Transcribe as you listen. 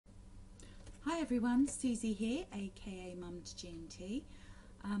everyone, Susie here, aka Mum to G&T.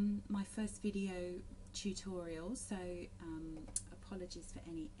 My first video tutorial, so apologies for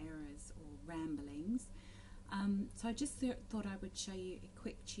any errors or ramblings. So I just thought I would show you a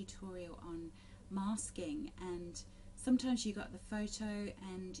quick tutorial on masking, and sometimes you got the photo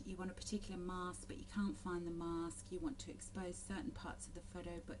and you want a particular mask but you can't find the mask. You want to expose certain parts of the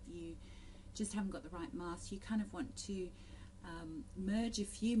photo but you just haven't got the right mask. You kind of want to merge a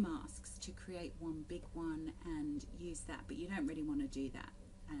few masks to create one big one and use that, but you don't really want to do that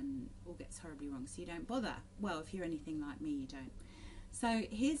and all gets horribly wrong, so you don't bother. Well, if you're anything like me, you don't. So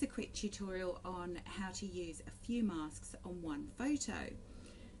here's a quick tutorial on how to use a few masks on one photo.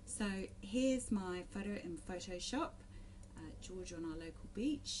 So here's my photo in Photoshop, Georgia on our local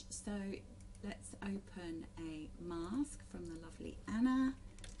beach. So let's open a mask from the lovely Anna.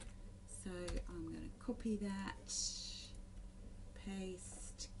 So I'm going to copy that,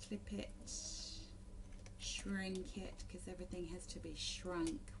 paste, clip it, shrink it, because everything has to be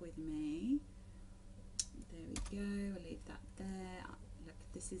shrunk with me. There we go, I'll leave that there. Look,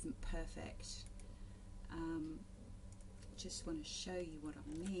 this isn't perfect. Just want to show you what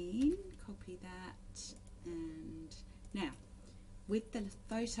I mean. Copy that, and now with the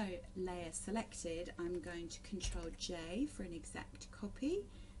photo layer selected, I'm going to Control J for an exact copy,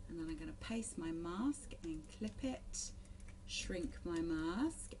 and then I'm going to paste my mask and clip it, shrink my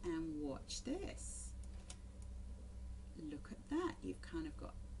mask, and watch this. Look at that, you've kind of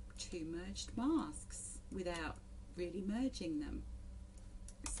got two merged masks without really merging them.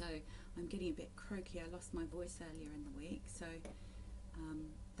 So I'm getting a bit croaky. I lost my voice earlier in the week, so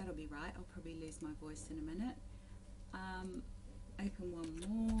that'll be right. I'll probably lose my voice in a minute. Open one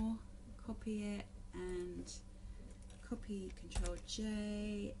more, copy it, and copy, Control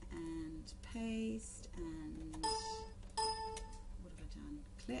J, and paste, and what have I done?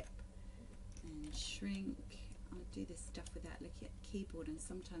 Clip and shrink. I do this stuff without looking at the keyboard and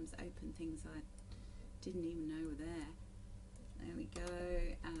sometimes open things I didn't even know were there. There we go.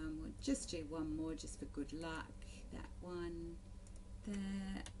 We'll just do one more just for good luck. That one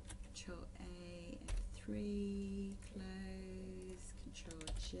there. Control A, F3, close, Control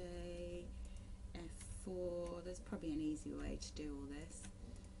J, F4. There's probably an easy way to do all this.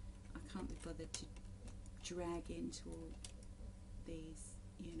 I can't be bothered to drag into all these,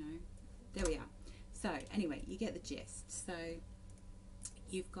 you know. There we are. So anyway, you get the gist. So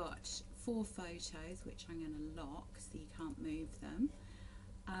you've got 4 photos which I'm going to lock so you can't move them,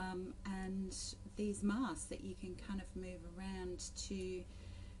 and these masks that you can kind of move around to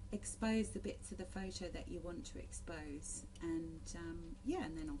expose the bits of the photo that you want to expose, and yeah,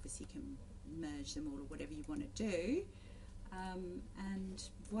 and then obviously you can merge them all or whatever you want to do, and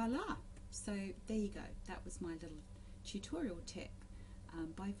voila. So there you go, that was my little tutorial tip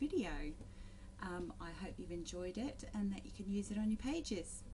by video. I hope you've enjoyed it and that you can use it on your pages.